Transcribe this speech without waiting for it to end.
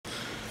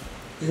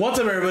What's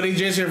up, everybody?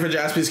 Jason here for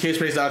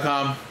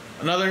JaspysCaseBreaks.com.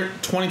 Another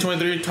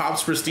 2023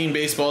 Topps Pristine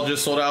baseball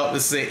just sold out.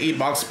 This is a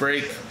 8-box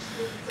break.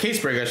 Case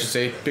break, I should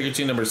say. Bigger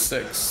team number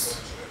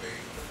 6.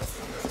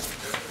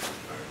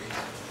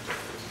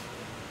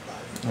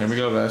 Here we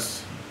go,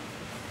 guys.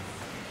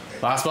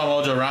 Last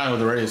ball Mojo Ryan with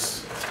the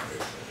race.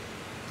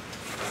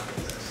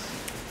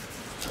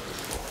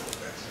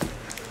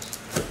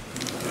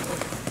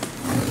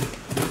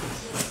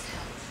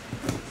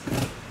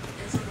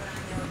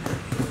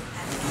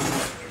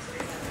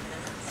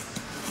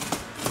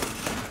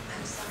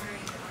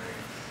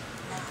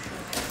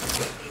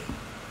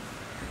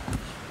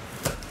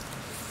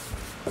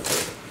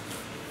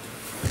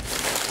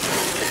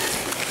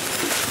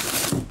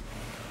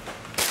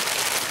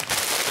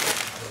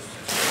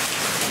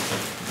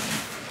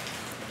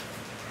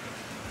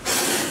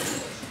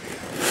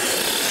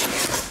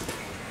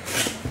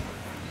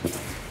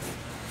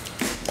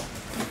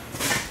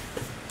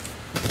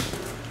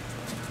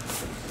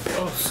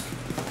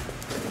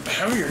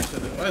 Heavier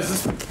today. Why does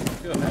this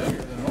feel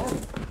heavier than normal?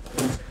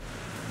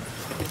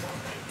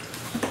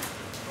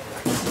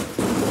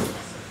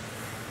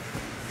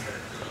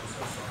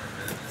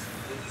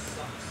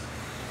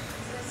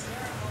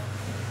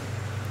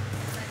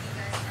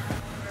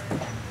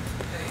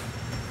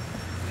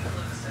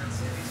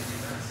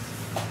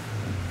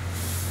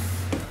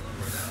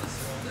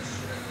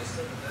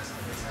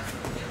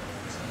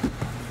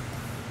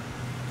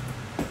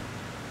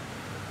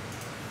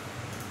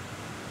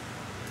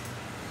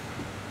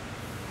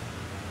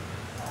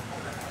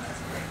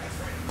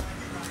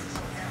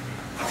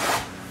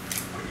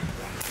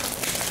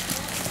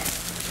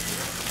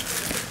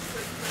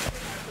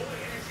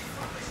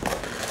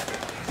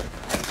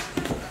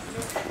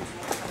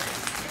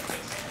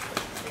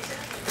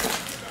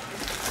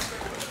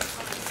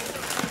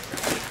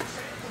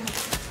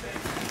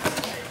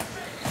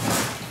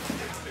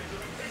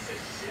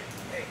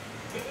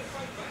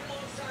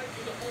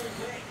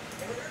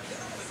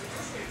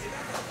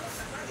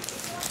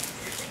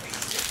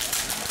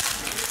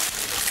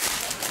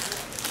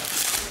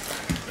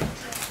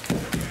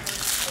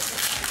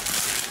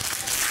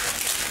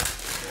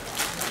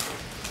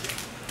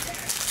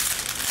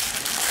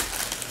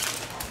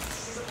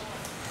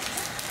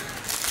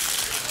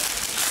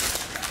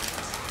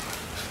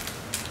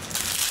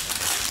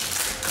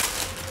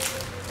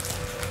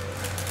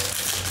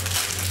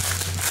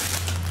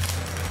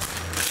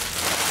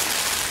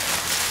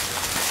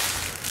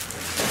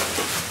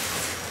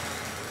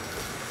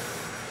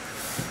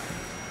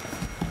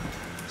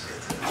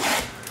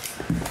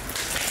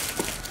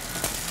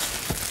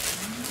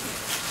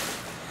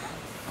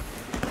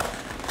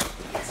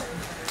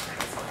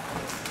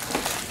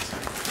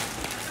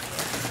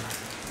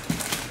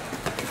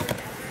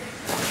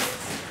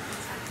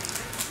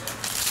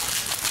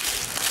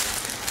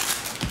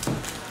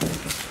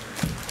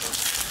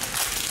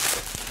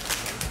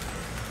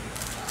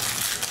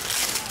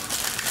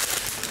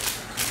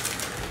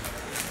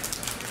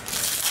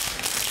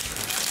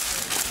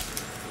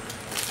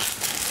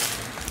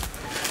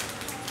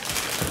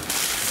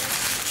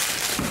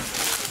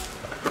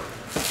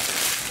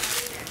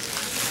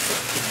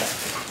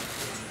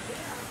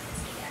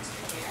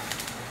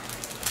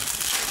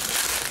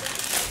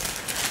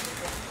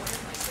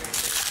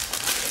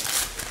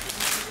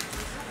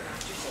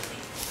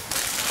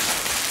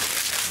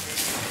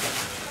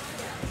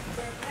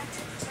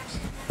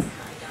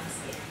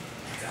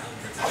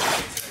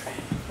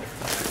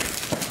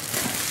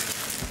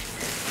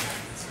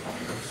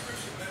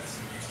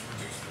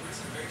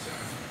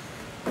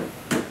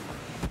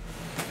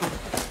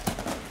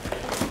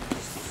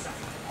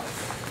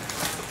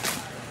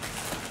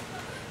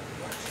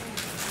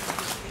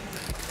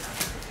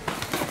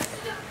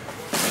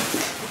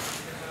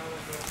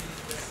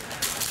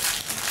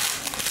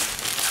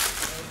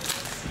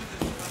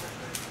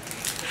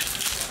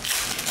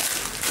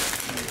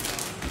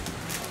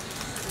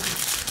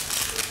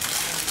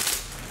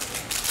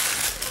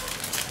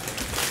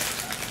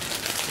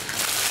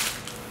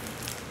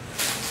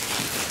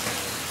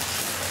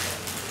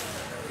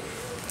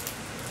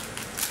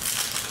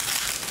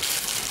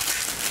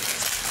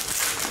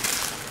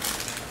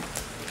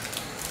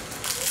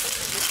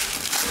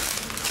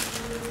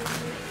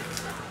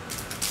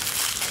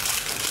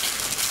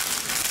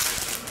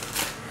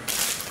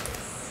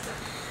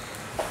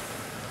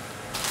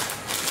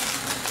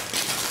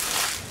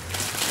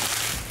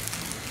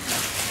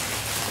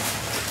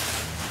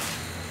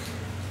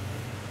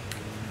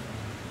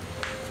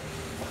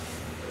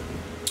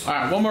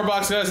 Alright, one more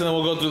box, guys, and then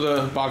we'll go through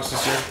the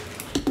boxes here.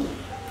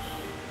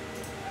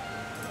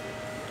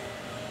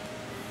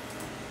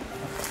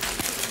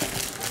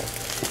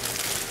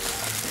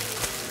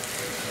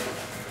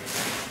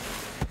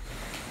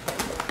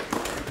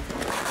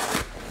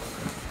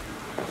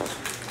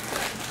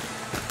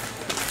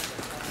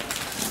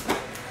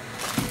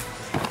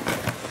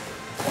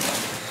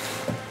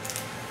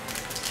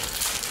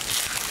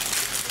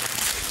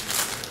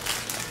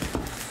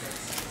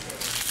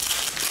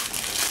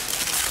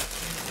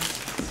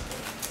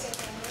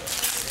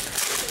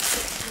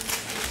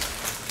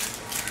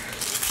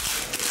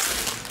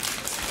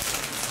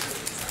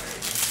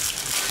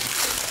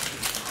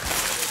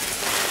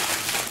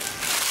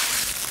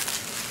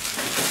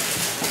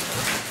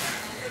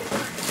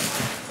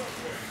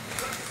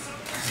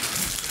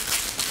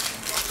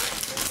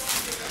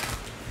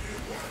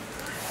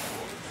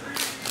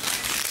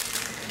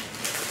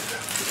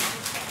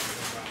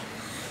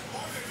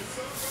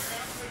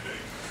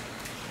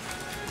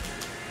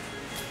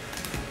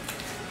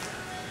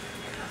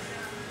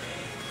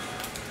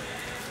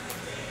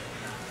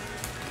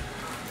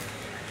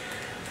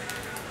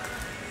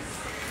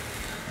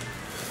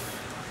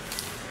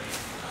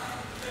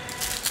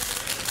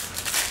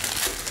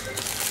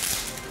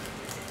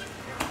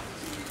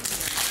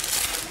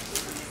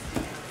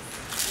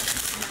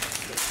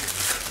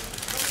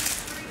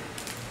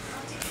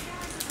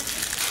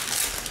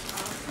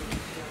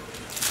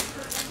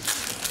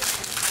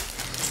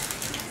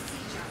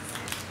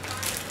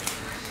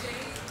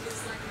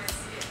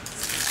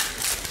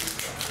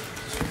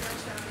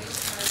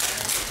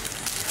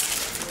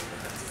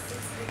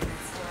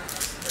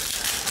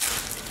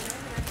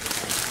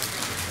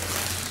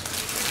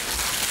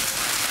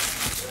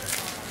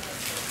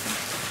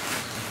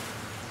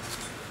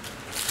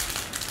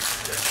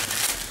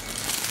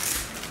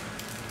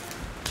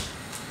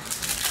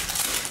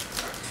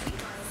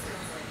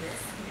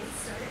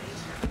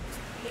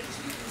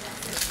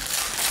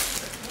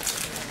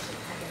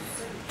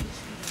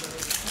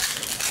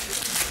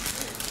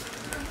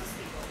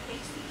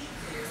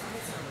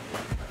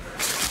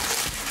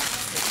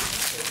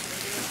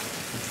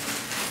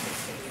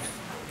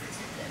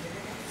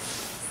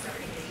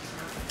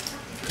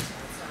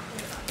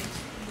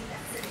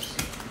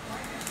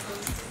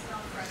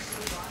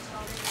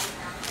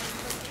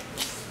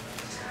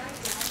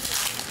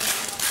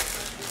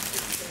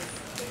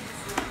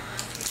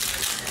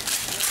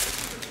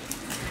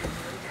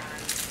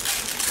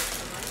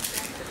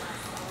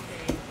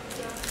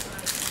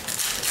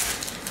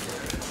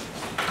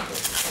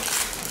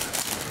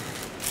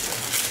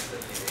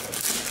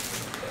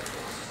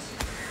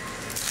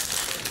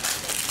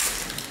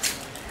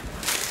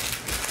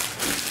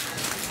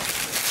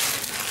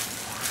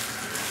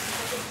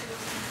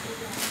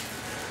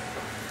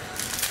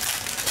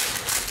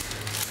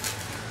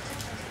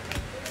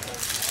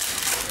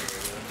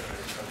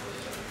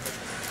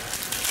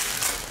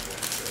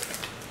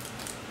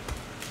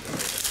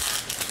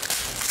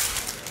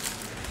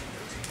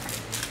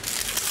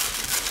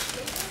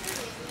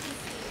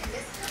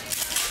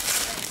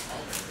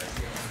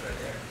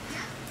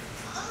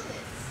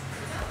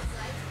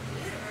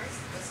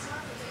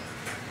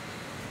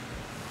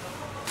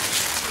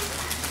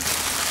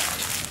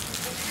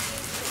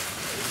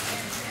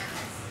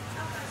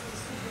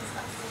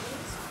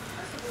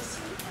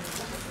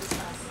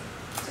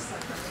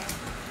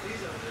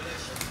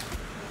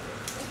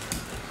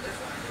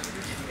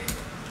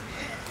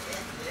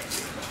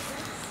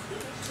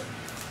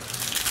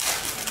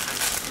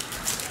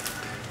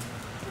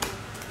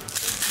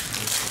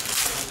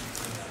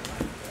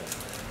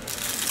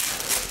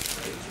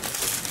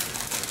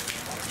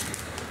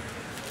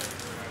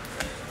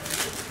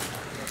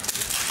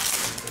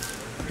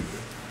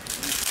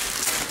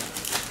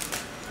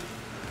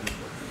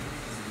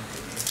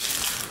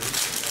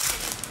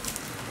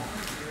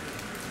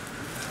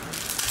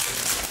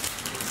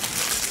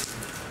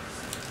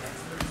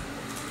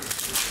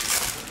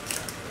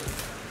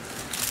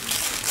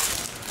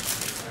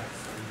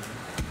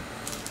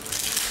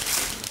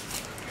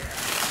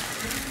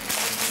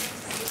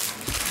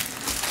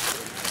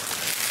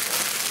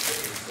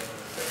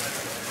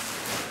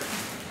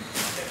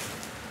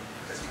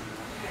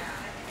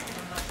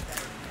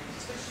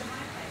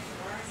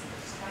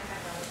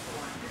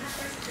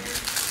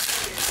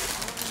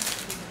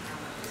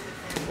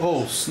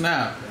 Oh,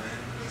 snap.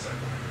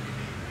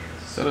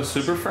 Is that a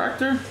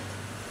superfractor?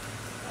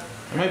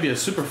 It might be a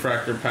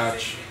superfractor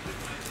patch.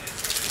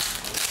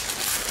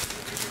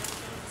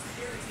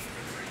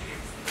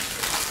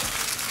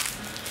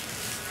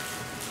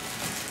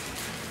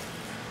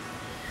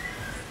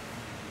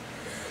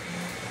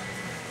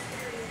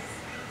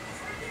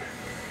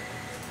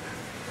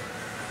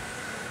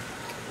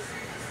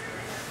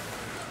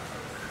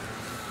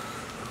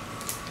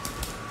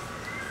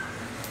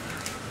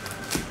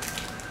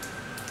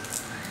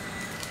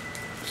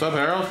 What's up,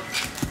 Harold?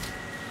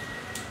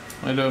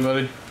 How you doing,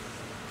 buddy?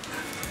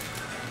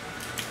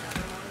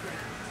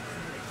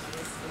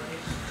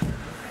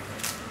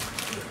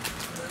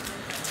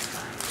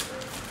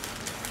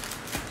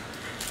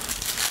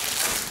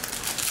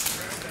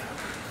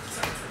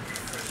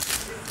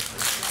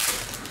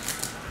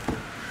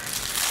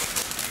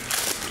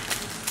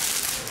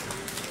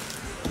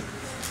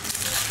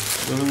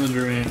 Living the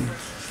dream.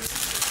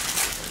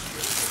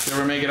 You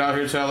ever make it out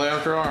here to LA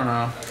after all or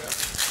no?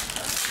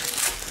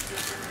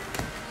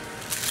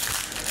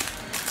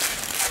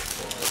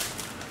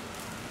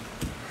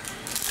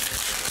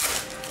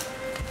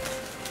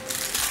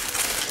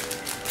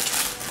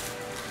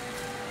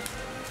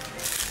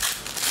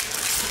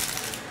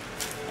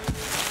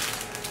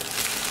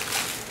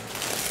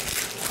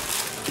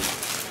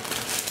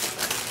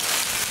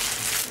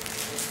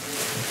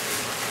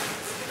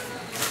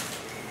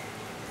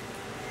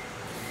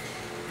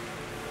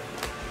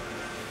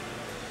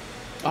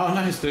 Oh,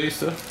 nice, dude.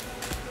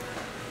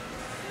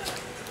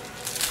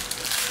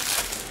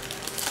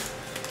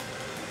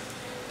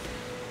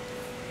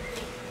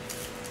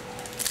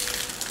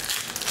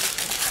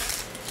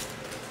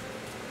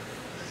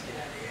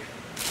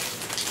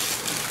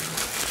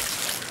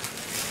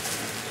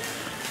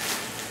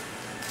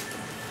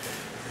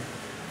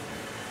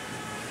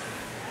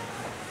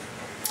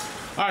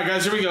 All right,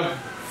 guys, here we go.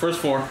 First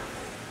four.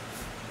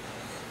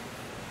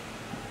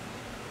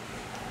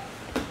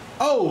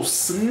 Oh,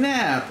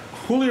 snap.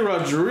 Julio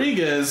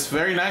Rodriguez,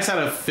 very nice out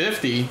of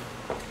 50.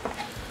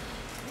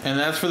 And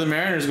that's for the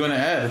Mariners, going to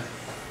Ed.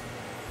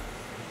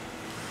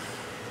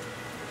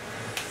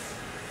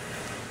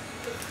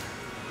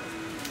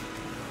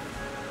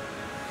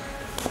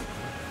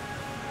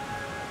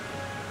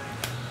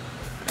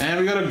 And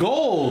we got a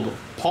gold.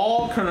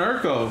 Paul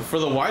Konerko for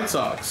the White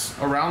Sox,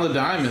 around the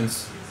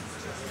diamonds.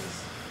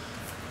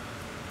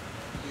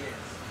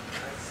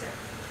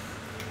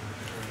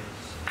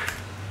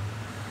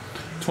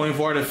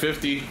 /24 to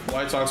 50.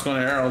 White Sox going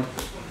to Harold.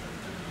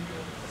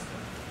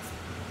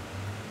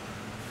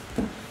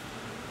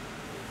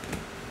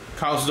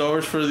 Kyle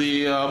Stowers for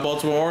the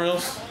Baltimore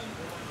Orioles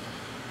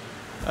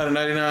out of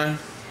 99.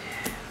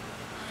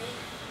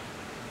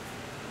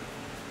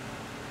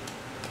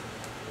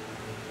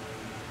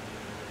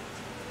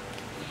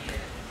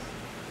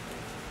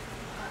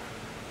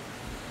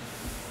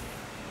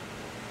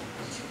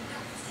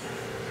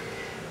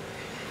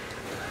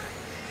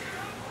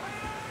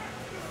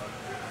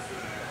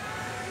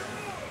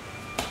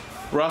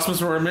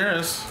 Rasmus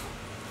Ramirez.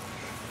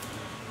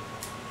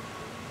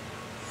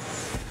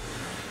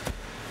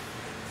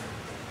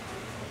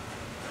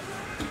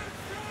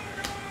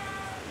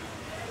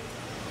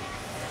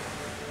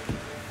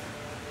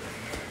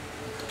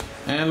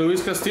 And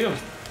Luis Castillo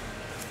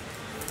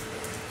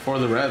for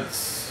the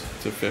Reds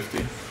to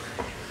 50.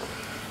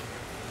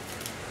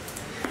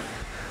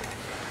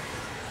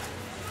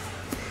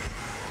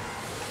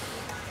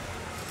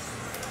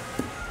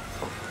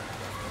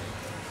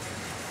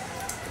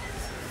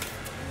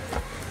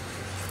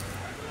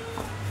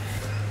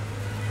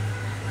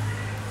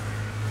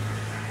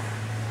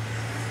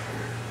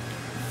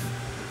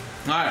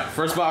 All right,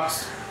 first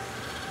box.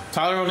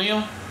 Tyler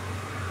O'Neill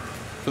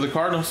for the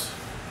Cardinals.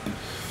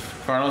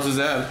 Cardinals is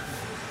Ed.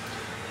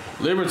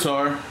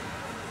 Libertor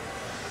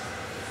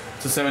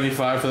to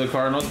 75 for the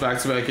Cardinals.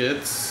 Back-to-back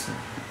hits.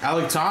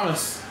 Alec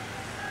Thomas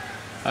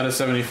out of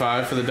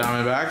 75 for the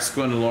Diamondbacks.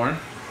 Going to Lauren.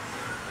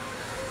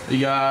 You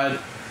got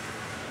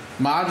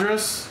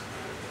Madras.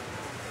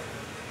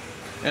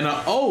 And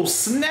a, oh,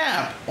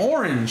 snap!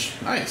 Orange.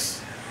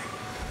 Nice.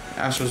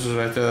 Astros is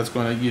right there. That's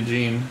going to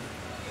Eugene.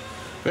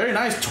 Very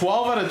nice.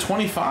 12 out of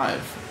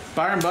 25.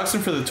 Byron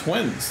Buxton for the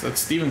Twins. That's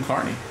Stephen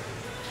Carney.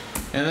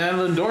 And then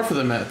Lindor for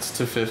the Mets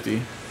to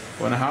 50.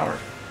 Going to Howard.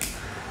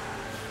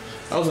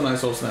 That was a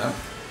nice little snap.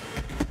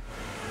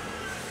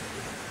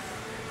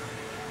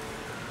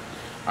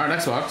 All right,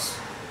 next box.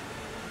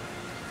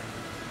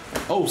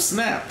 Oh,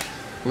 snap.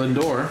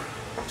 Lindor.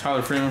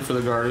 Tyler Freeman for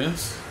the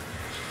Guardians.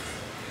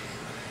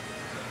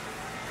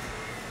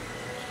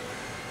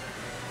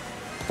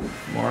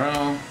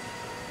 Morel.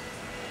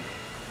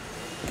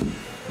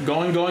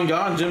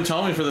 Gone. Jim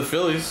Thome for the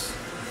Phillies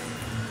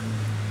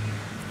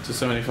to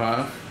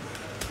 75.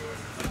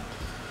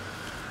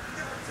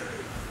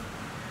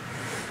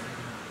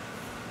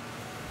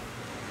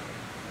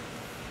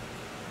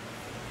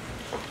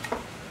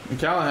 And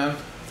Callahan.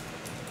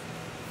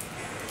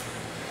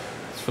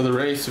 It's for the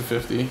Rays to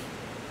 50.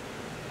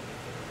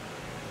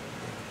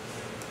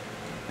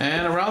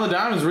 And around the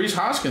diamonds, Reese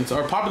Hoskins,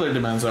 or popular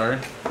demand, sorry.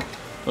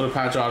 Little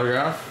patch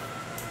autograph.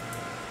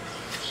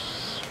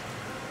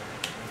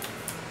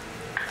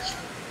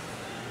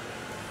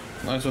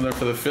 Nice one there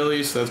for the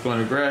Phillies. That's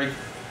going to Greg.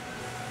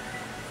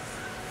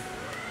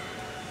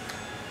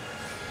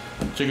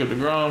 Jacob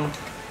DeGrom.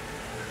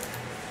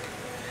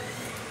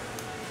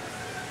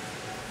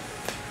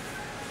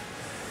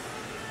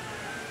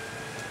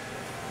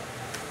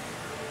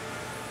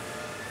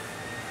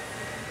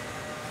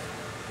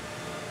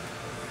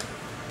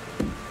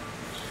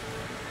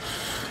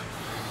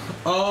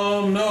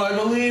 No, I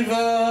believe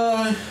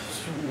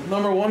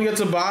number 1 gets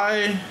a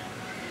bye.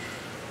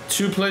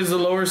 2 plays the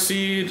lower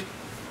seed,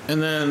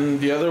 and then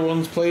the other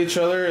ones play each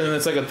other, and then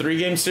it's like a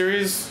 3-game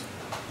series.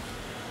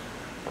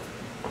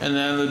 And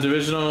then the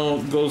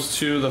divisional goes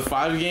to the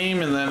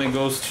 5-game, and then it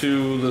goes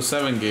to the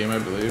 7-game, I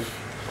believe,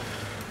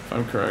 if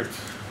I'm correct.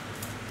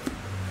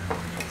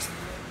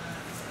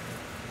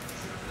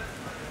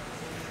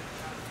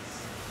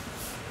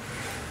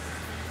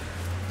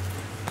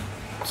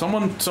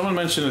 Someone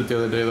mentioned it the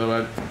other day, though.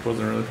 I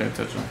wasn't really paying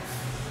attention.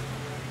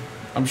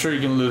 I'm sure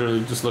you can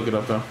literally just look it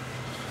up, though.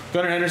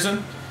 Gunnar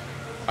Henderson.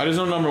 I just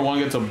know number 1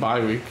 gets a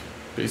bye week,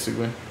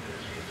 basically.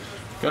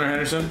 Gunnar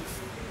Henderson.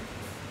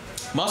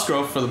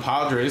 Musgrove for the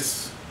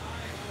Padres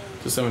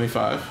to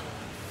 75.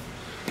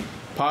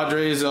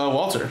 Padres,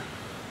 Walter.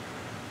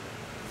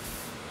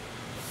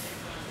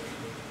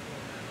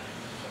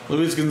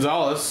 Luis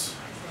Gonzalez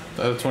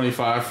to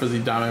 25 for the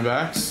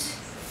Diamondbacks.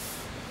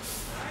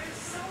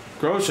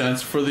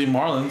 Groshans for the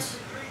Marlins.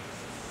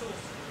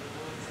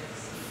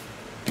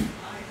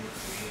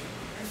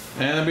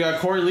 And then we got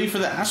Corey Lee for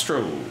the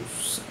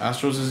Astros.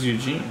 Astros is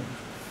Eugene.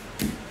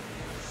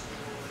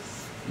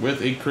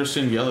 With a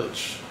Christian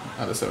Yelich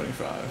out of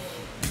 75.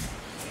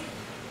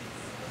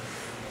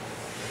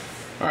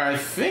 Alright, I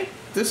think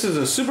this is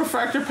a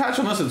Superfractor patch,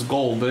 unless it's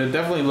gold, but it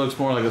definitely looks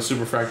more like a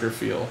Superfractor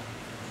feel.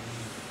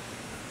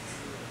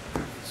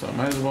 So I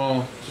might as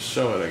well just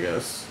show it, I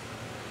guess.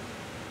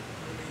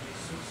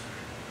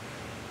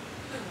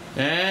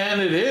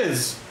 And it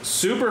is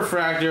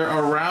Superfractor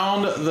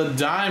around the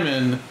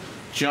diamond.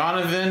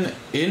 Jonathan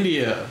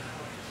India.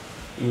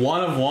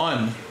 1 of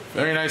 1.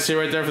 Very nice hit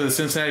right there for the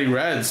Cincinnati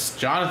Reds.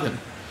 Jonathan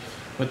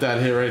with that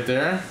hit right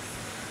there.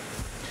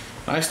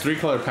 Nice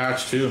 3-color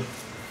patch too.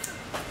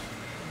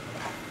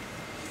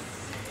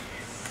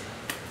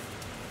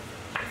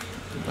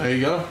 There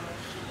you go.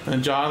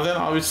 And Jonathan,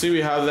 obviously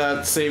we have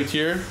that saved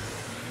here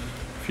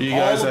for you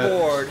guys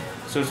at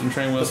Search and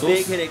Train Whistles.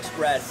 Big Hit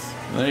Express.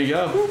 There you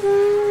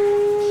go.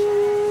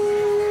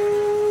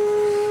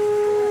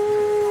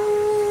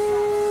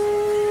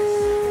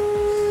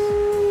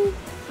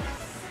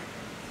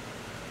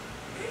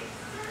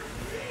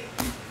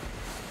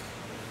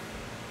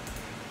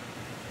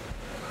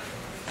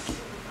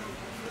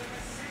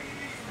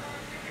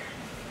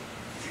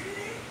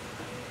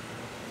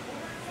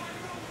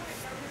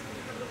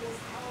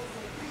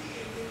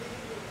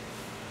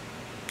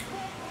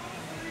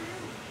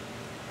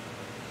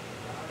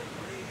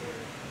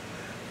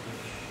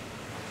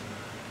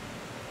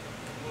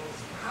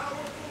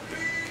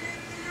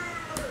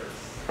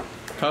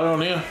 Tyler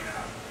O'Neill.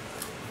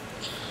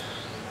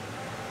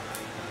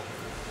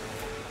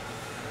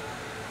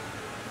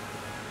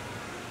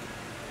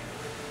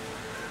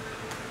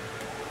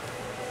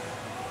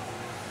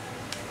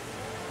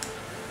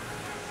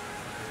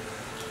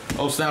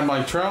 Oh, snap,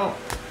 Mike Trout.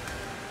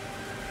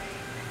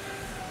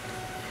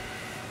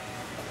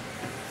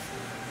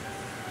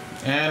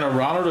 And a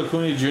Ronald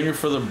Acuna Jr.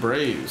 for the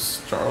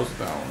Braves. Charles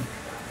Down.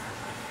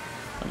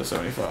 Under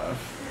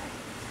 75.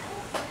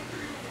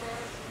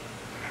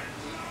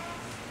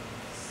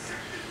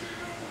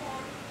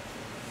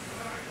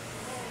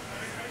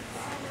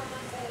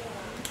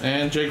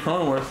 And Jake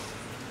Cronenworth.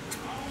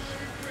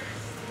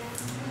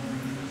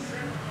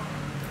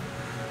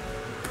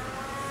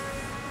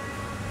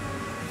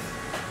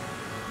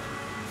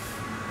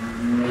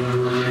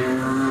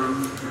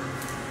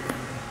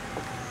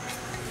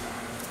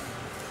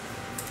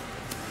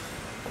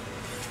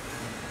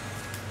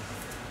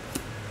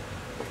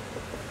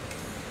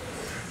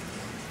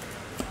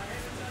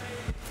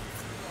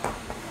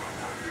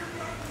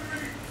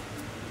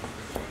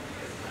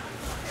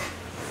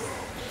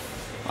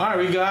 All right,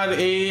 we got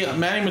a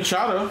Manny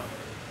Machado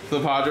for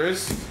the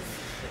Padres.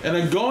 And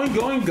a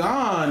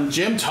gone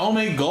Jim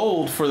Thome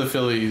Gold for the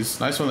Phillies.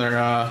 Nice one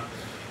there.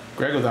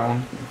 Greg with that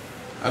one.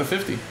 Out of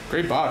 50.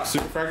 Great box.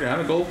 Superfractor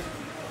and a gold.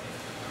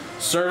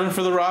 Serving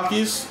for the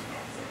Rockies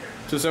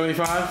to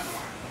 75.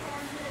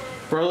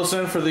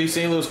 Burleson for the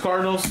St. Louis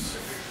Cardinals.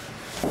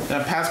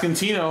 And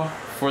Pasquantino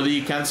for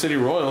the Kansas City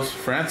Royals.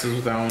 Francis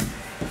with that one.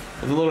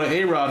 With a little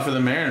A-Rod for the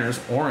Mariners.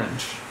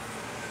 Orange.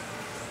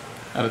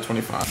 Out of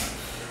 25.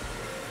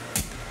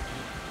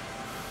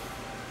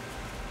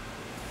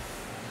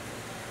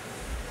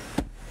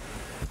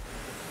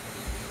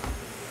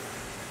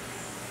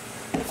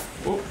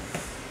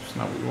 That's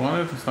not what we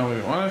wanted. That's not what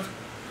we wanted.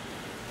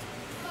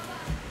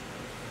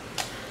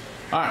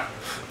 Alright.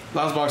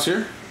 Last box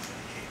here.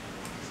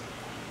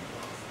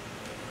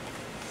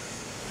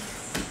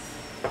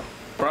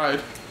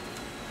 Pride.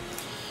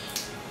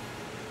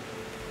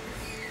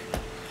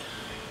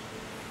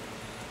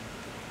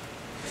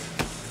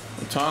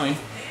 Otani.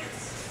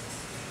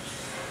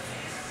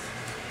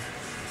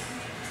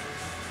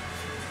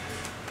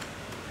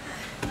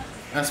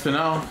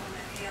 Espinal.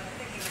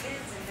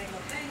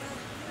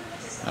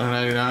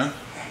 $99.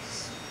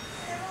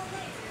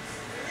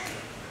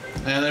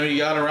 And then we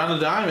got around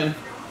the diamond.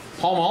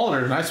 Paul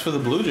Molitor, nice for the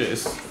Blue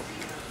Jays.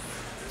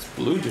 It's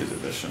Blue Jays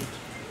edition.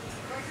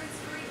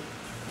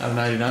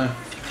 $99.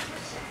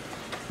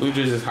 Blue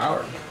Jays is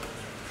Howard.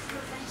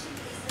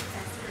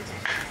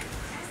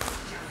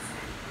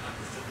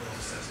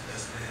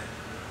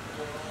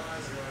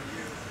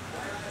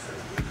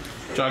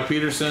 Jock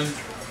Peterson.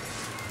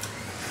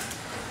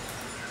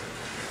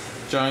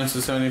 Giants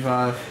to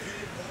 75.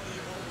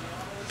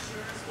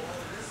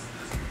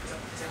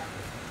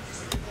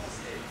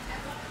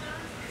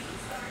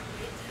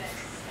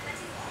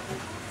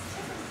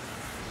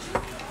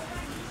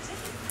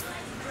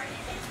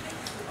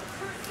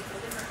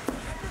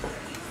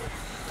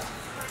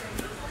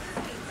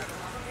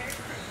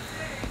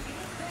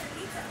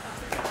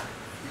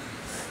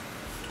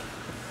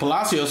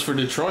 Palacios for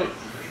Detroit.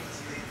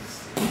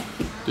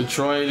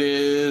 Detroit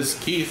is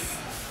Keith.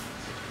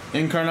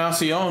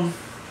 Encarnacion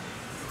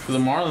for the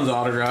Marlins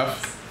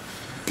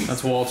autograph.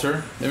 That's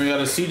Walter. Then we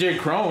got a CJ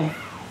Cron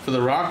for the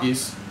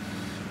Rockies.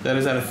 That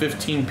is at a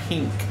 15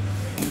 pink.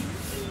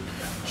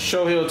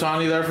 Shohei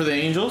Ohtani there for the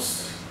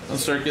Angels.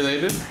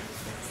 Uncirculated.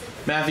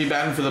 Matthew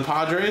Batten for the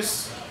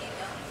Padres.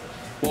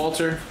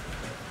 Walter.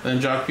 Then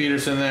Jock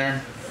Peterson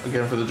there.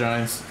 Again for the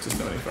Giants to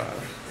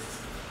 75.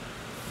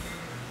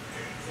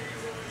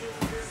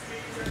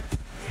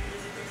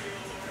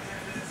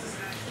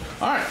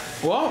 Alright,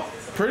 well,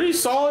 pretty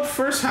solid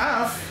first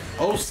half.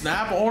 Oh,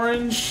 Snap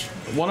Orange,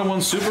 1-on-1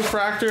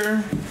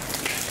 Superfractor.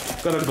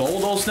 Got a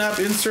gold Oh Snap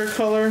insert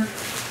color.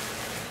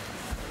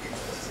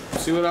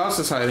 Let's see what else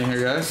is hiding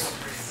here, guys.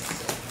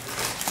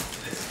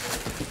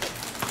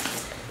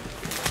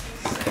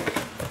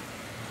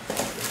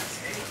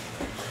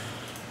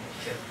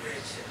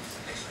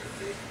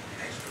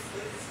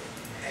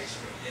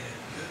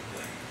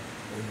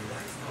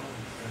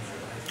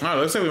 Alright,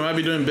 looks like we might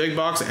be doing big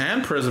box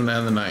and Prism to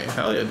end the night.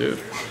 Hell yeah, dude.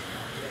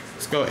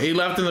 Let's go. 8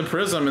 left in the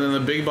Prism, and then the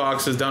big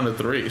box is down to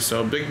 3.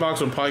 So big box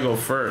will probably go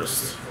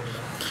first.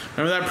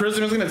 Remember, that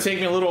Prism is going to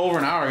take me a little over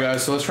an hour,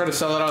 guys. So let's try to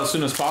sell it out as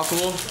soon as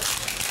possible.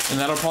 And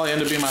that'll probably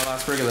end up being my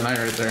last break of the night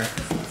right there.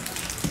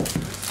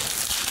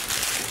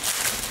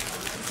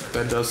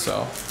 That does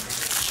sell.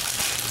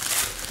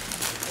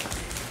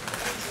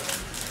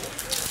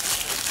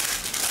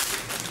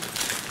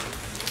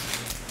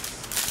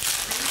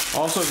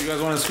 Also, if you guys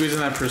want to squeeze in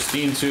that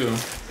Pristine too,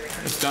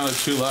 it's down to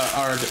 2 left,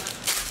 or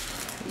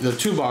the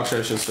 2 box,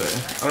 I should say.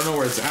 I don't know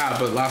where it's at,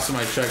 but last time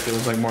I checked, it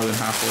was like more than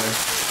halfway.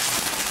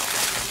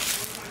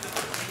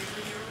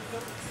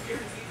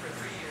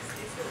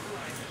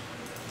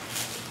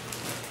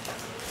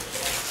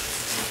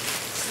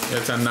 Yeah,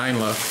 it's at 9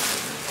 left.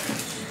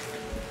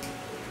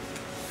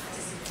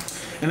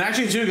 And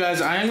actually, too,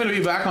 guys, I am going to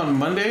be back on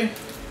Monday.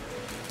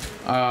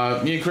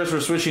 Me and Chris were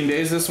switching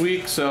days this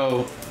week,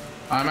 so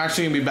I'm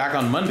actually gonna be back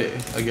on Monday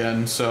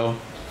again. So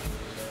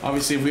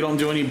obviously, if we don't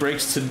do any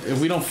breaks if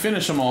we don't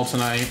finish them all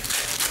tonight,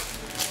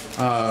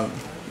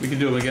 we can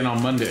do them again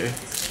on Monday.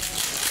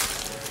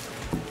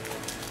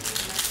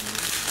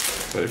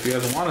 But if you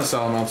guys want to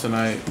sell them out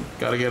tonight,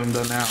 gotta get them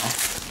done now.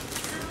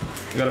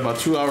 We got about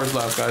 2 hours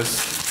left,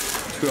 guys.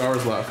 2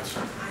 hours left.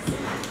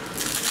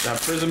 That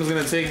Prism is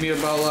gonna take me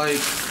about like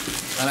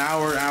an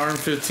hour, hour and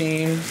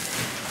 15.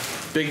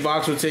 Big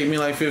box would take me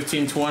like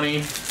 15,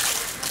 20.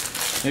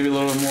 Maybe a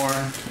little bit more.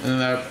 And then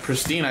that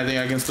Pristine, I think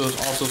I can still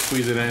also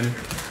squeeze it in. And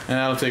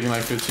that'll take me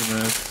like 15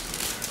 minutes.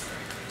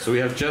 So we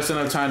have just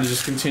enough time to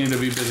just continue to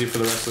be busy for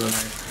the rest of the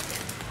night.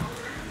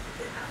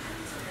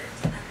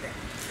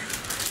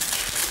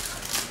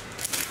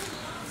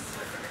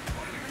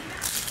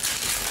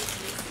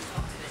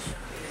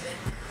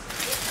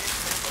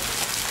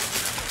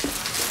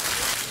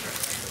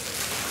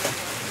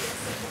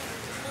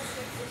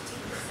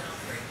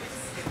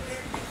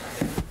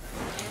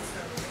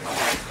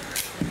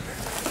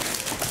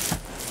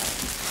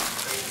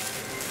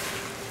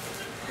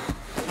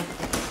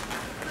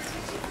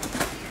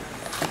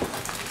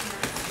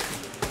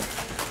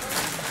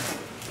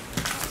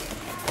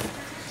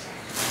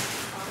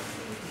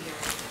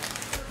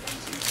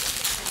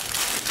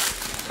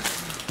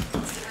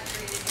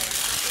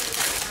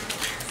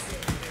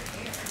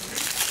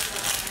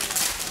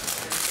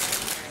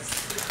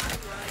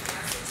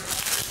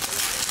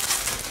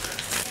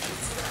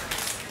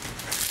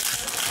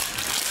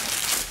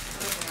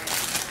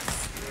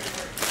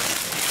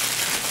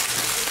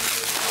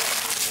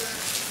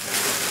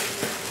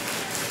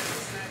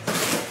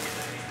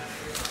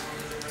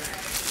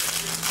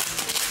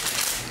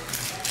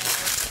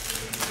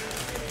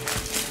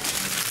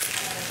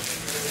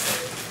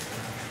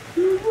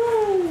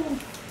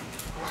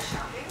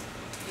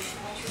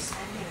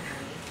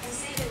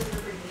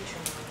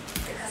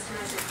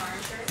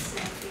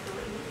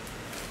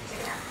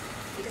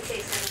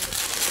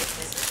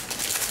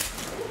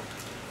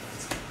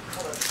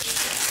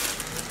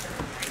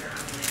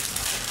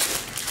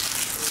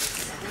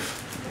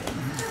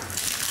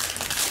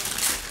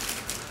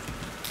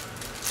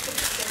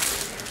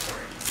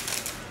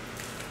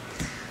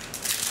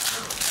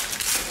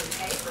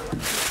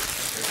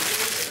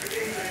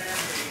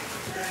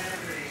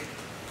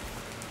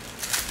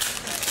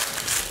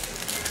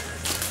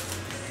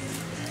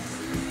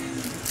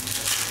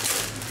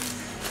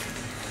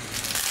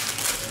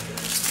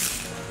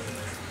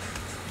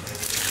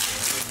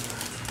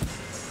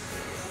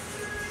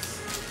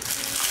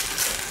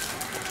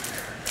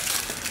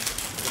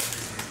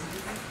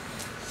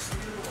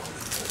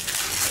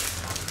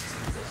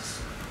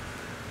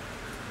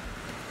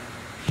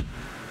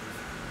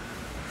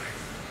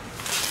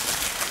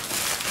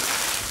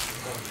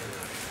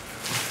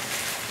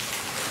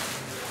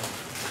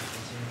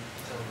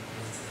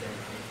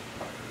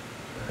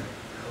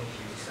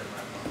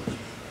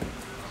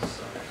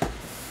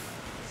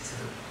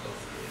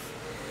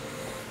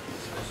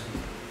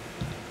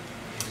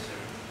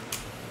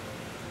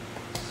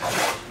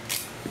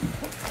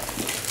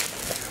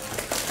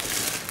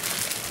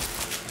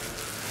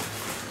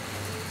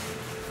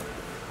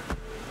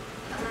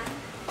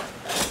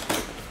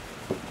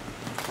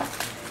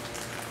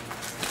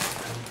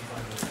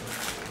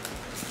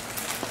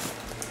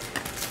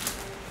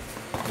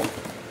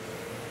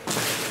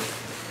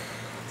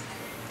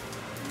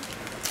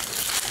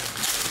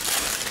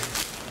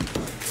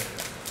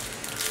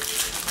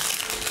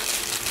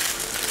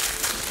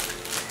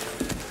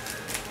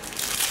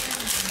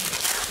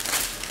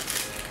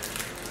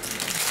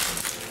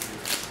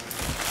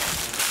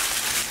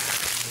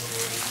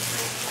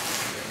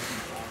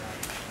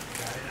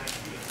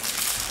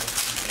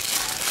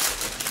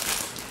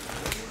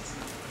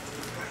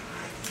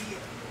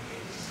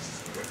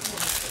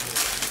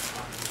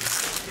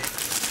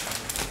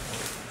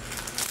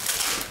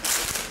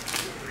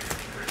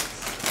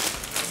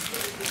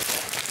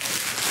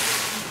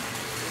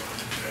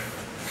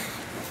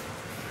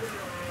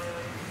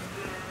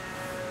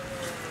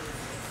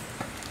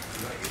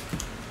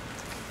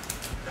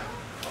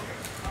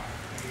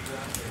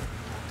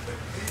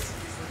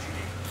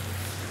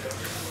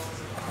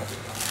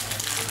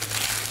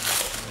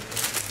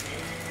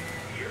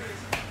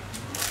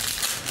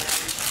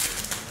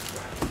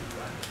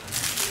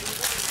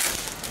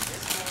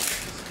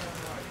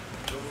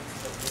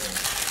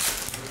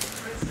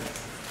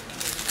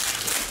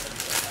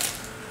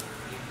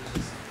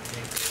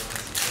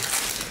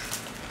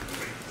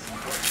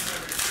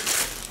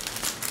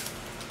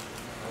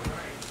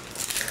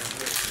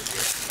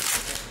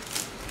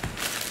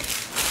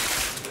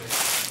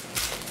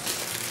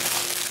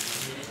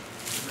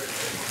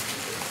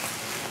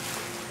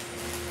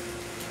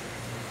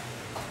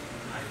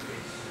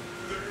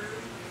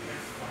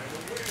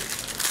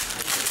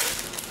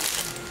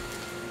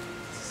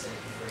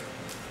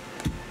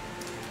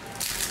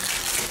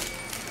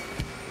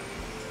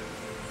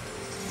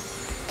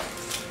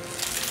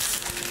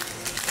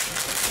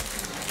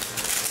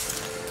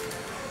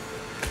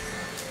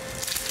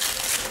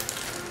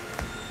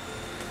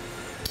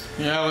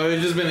 Yeah, well,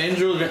 they've just been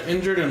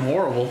injured and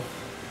horrible.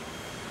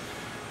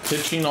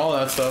 Pitching, all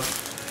that stuff.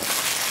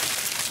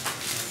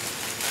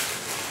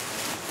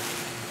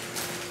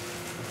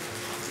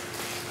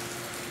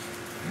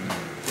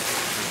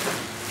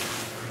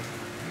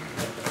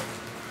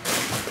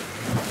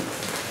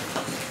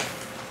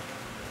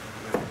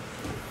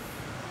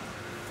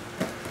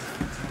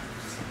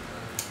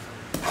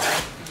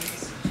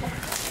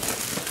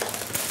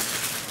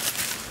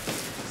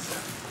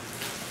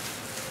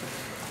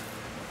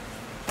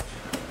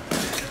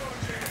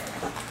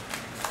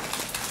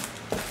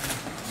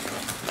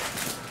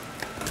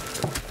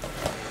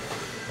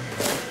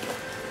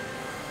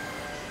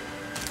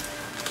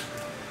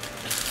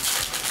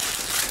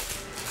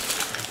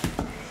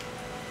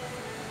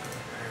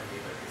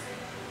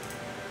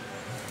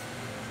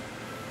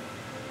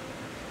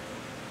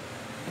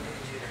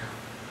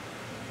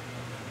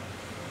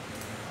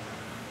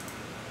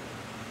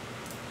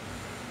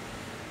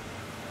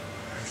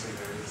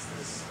 There is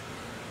this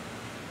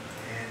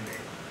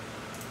handmaid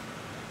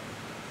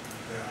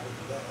that I would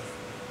love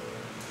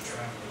to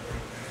travel the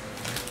world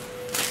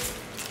with.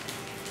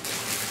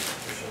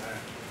 If you'll have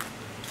me.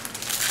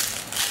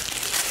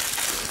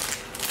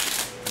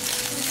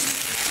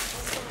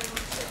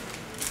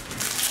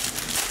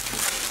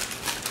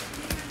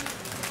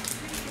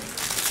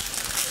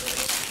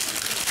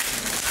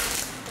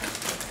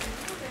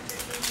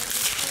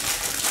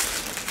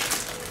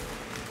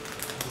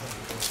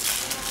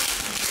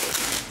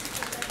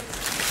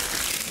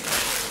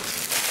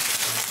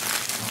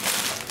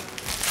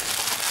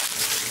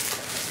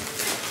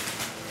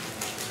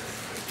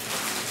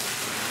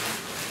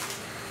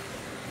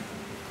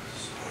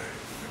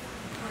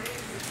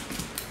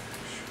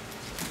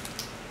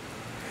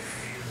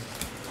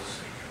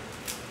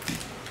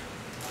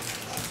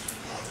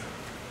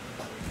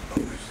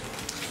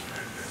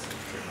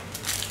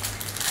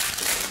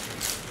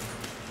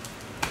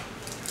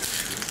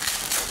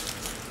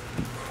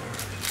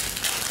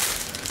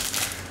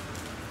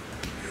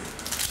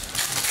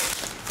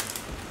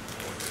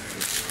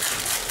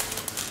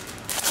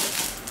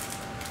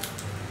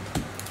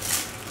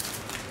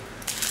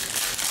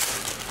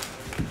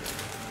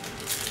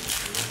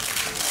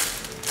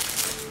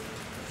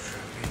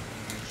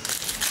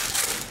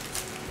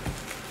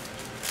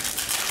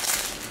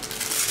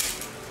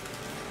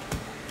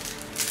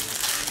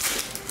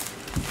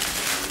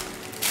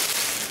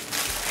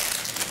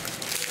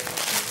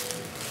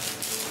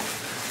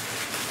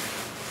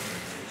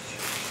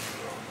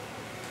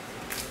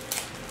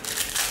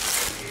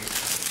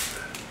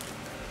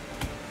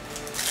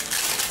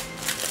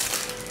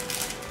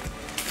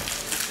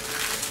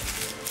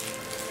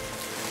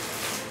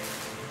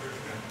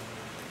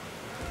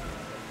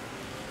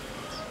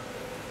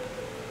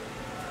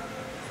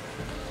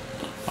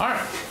 All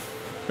right,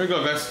 here we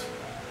go, guys.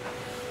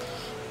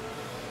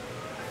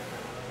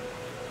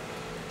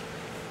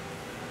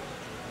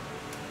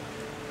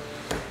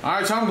 All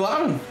right, Tom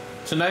Glavine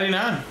to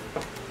 99.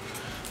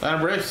 That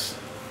embrace.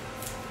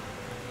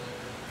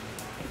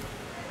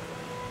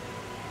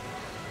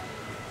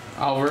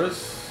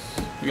 Alvarez.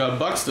 We got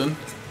Buxton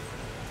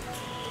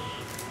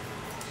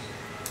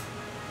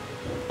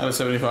out of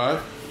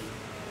 75.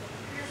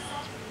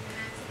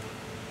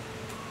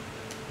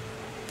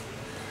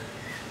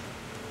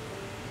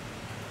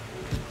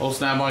 Old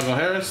snap Michael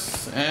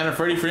Harris and a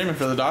Freddie Freeman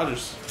for the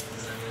Dodgers.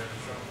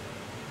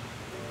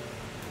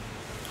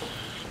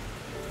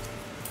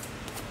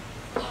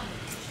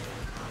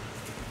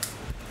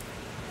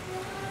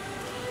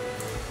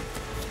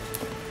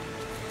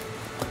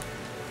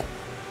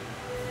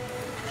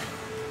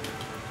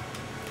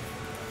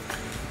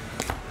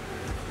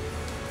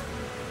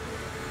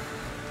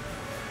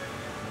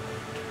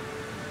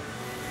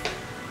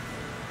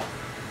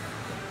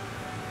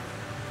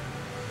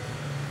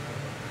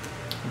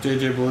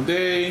 JJ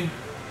Bleday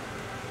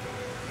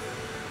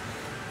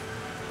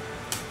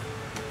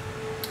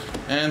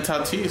and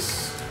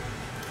Tatis.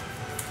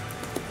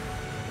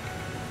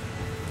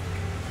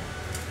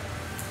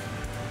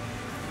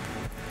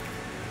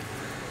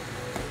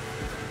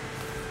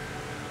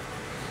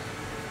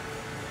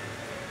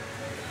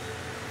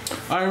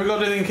 All right, we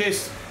go to the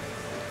case.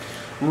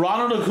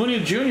 Ronald Acuna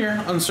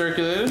Jr.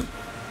 uncirculated.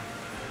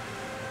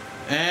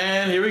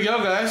 And here we go,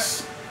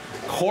 guys.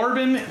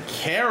 Corbin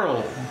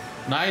Carroll.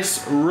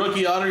 Nice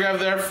rookie autograph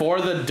there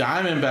for the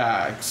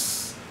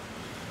Diamondbacks.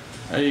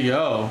 There you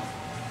go.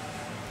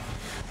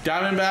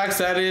 Diamondbacks,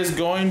 that is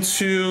going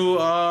to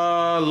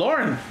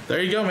Lauren.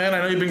 There you go, man. I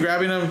know you've been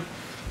grabbing them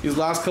these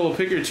last couple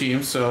picker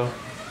teams, so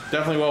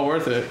definitely well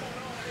worth it.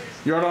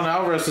 Yordan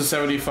Alvarez to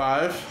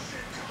 75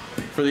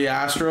 for the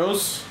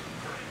Astros.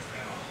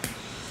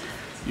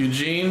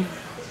 Eugene.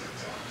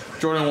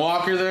 Jordan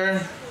Walker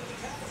there.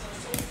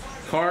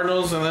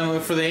 Cardinals, and then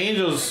for the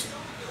Angels,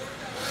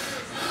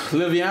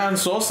 Livian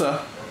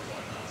Sosa.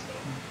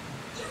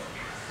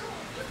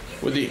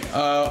 With the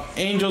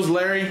Angels,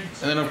 Larry, and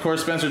then of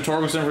course Spencer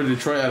Torkelson for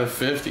Detroit out of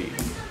 50.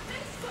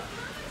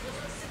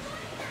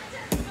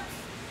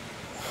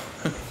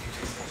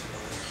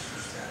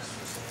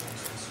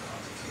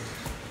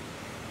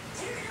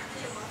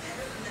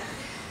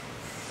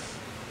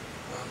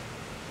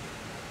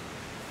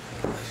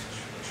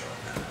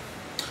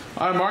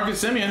 All right,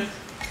 Marcus Semien.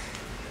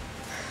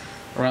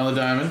 Around the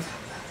diamond.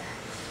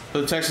 For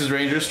the Texas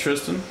Rangers,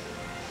 Tristan.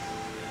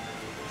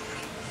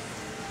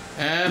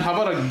 And how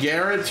about a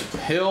Garrett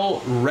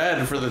Hill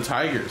red for the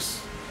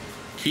Tigers?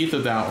 Keith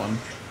with that one.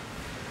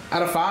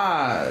 Out of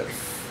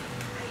 5.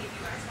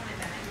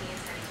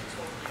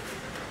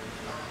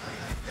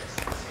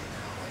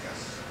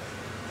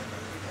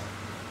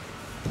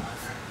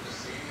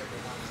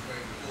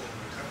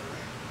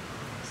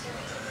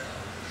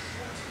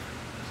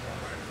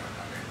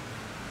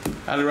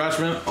 Adley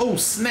Rutschman. Oh,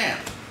 snap.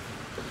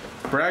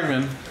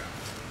 Bregman.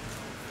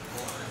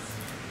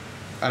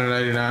 Out of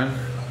 99.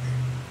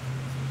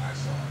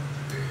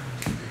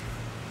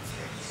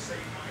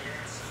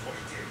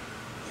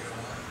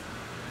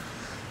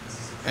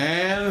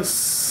 And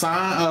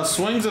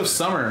Swings of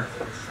Summer.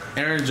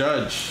 Aaron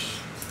Judge.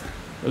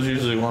 Those are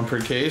usually 1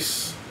 per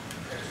case.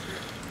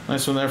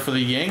 Nice one there for the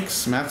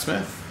Yanks. Matt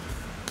Smith.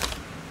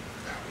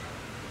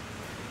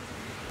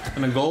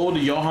 And a gold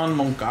Johan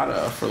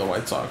Moncada for the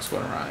White Sox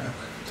going around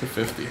to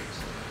 50.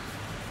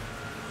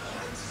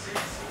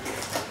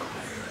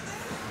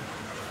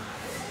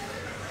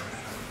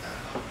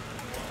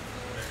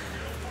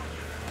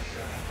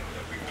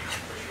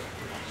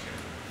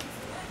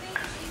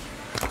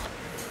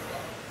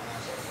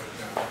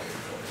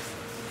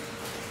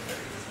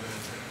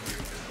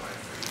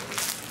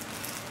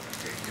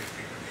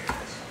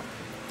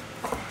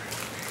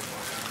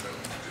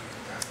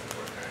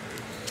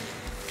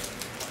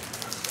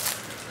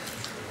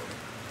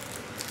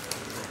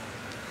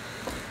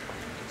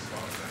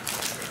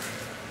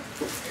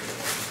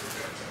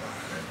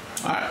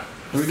 Alright,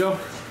 here we go.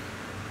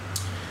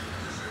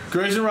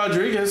 Grayson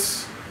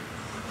Rodriguez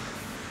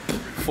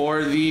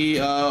for the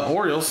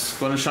Orioles.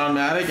 Going to Sean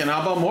Maddock. And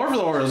how about more for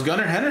the Orioles?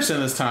 Gunnar Henderson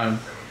this time.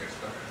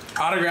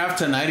 Autograph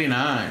to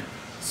 99.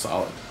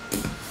 Solid.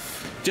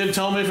 Jim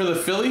Tomey for the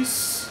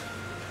Phillies.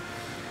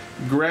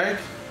 Greg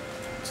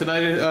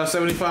to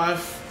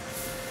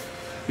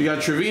 75. We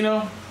got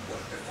Trevino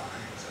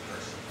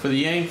for the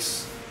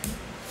Yanks.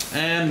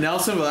 And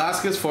Nelson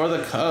Velasquez for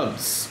the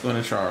Cubs.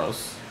 Going to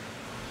Charles.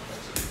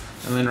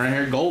 And then right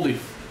here, Goldie.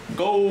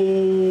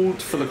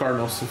 Gold for the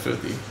Cardinals to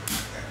 50.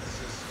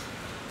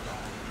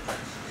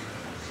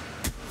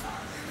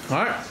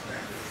 All right.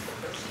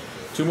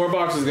 2 more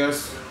boxes,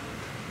 guys.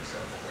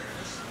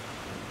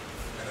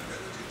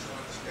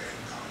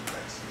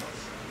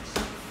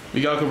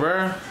 Miguel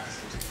Cabrera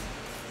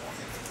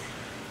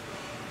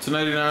to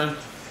 99.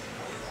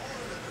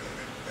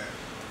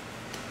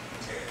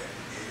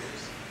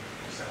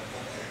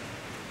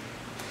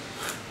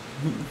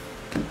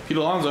 Pete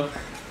Alonso.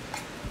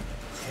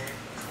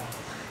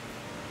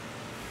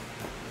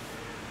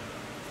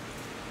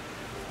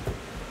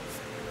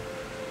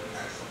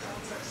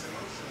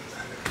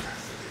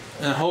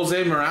 And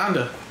Jose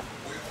Miranda.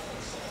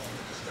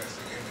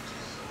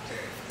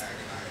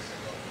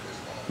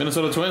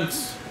 Minnesota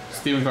Twins.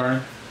 Stephen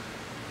Carney.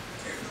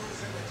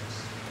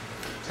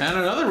 And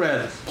another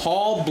red.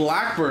 Paul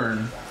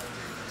Blackburn.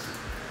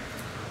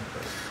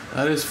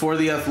 That is for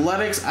the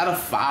Athletics out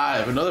of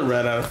 5. Another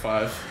red out of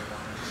 5.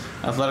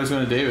 Athletics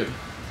going to David.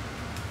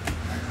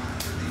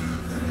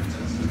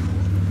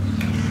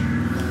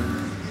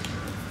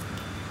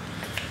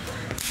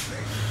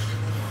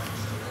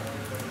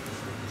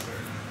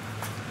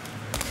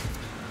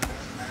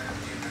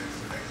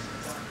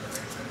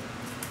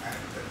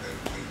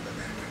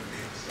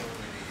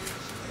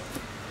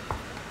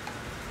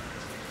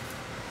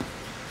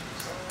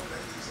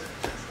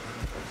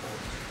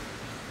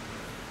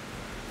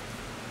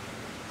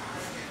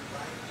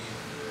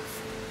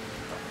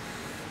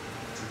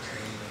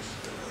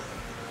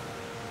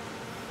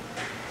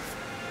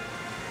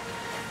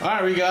 All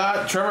right, we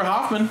got Trevor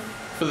Hoffman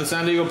for the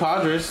San Diego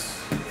Padres.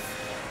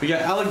 We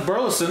got Alec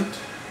Burleson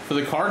for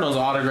the Cardinals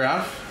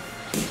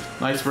autograph.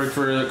 Nice break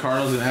for the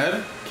Cardinals and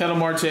Ed. Kendall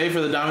Marte for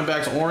the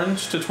Diamondbacks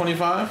orange to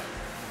 25.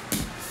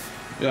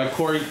 We got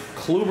Corey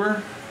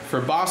Kluber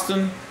for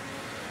Boston.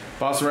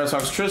 Boston Red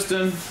Sox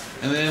Tristan.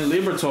 And then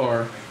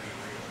Liberatore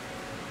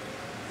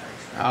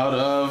out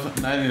of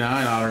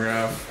 99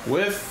 autograph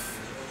with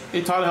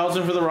a Todd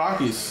Helton for the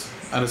Rockies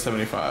out of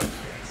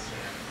 75.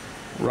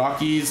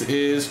 Rockies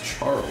is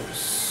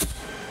Charles.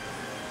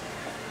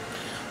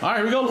 All right,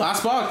 here we go.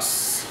 Last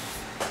box.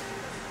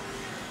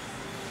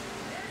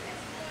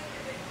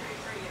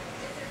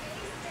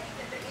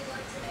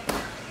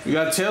 We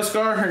got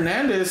Teoscar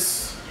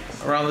Hernandez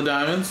around the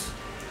diamonds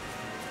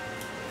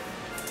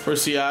for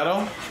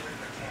Seattle.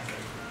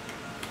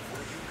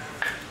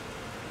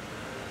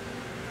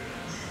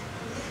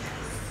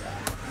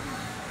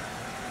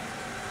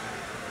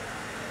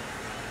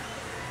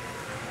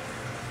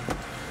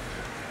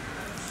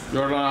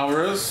 Jordan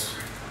Alvarez.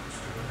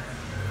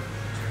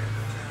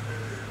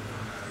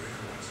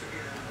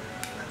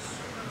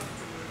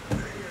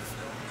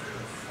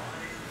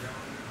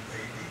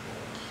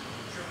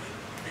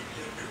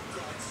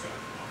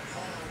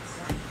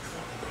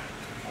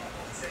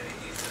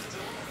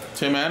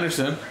 Tim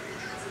Anderson.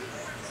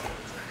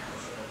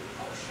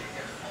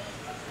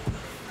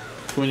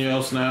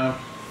 Quinn Snap.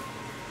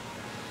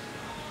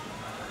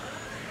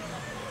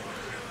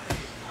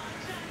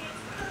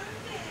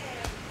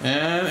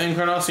 And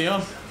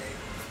Encarnacion.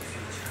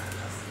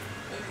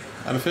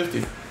 Out of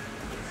 50.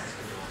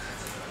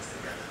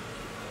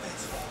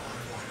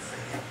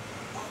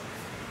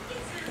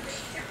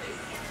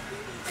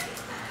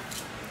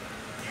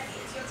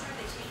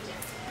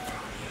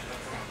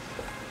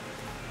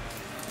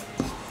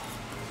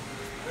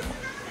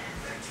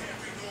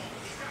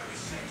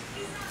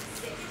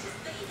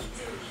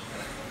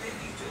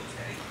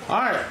 All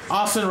right,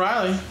 Austin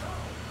Riley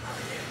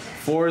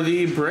for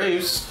the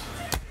Braves.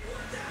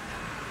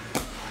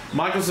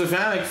 Michael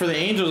Stefanik for the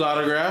Angels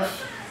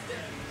autograph.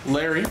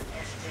 Larry.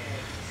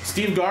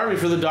 Steve Garvey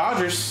for the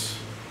Dodgers.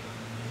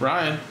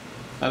 Ryan,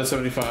 out of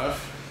 75.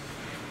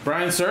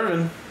 Brian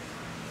Serven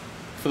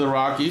for the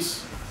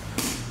Rockies.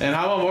 And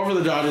how about more for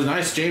the Dodgers?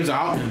 Nice, James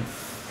Outman.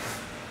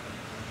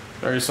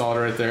 Very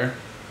solid right there.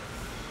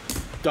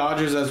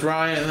 Dodgers, that's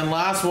Ryan. And then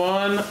last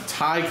one,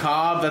 Ty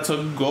Cobb. That's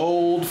a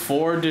gold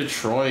for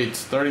Detroit.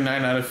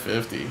 39 out of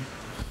 50.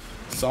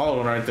 Solid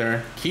one right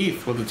there.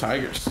 Keith with the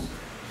Tigers.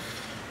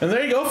 And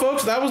there you go,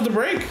 folks. That was the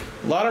break.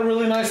 A lot of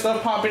really nice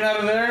stuff popping out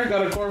of there.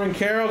 Got a Corbin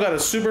Carroll. Got a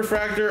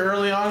Superfractor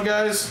early on,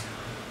 guys.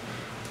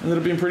 Ended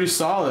up being pretty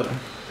solid.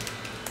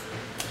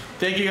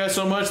 Thank you guys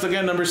so much.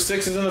 Again, number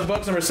 6 is in the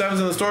books. Number 7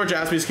 is in the store.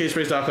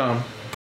 JaspysCaseBreaks.com.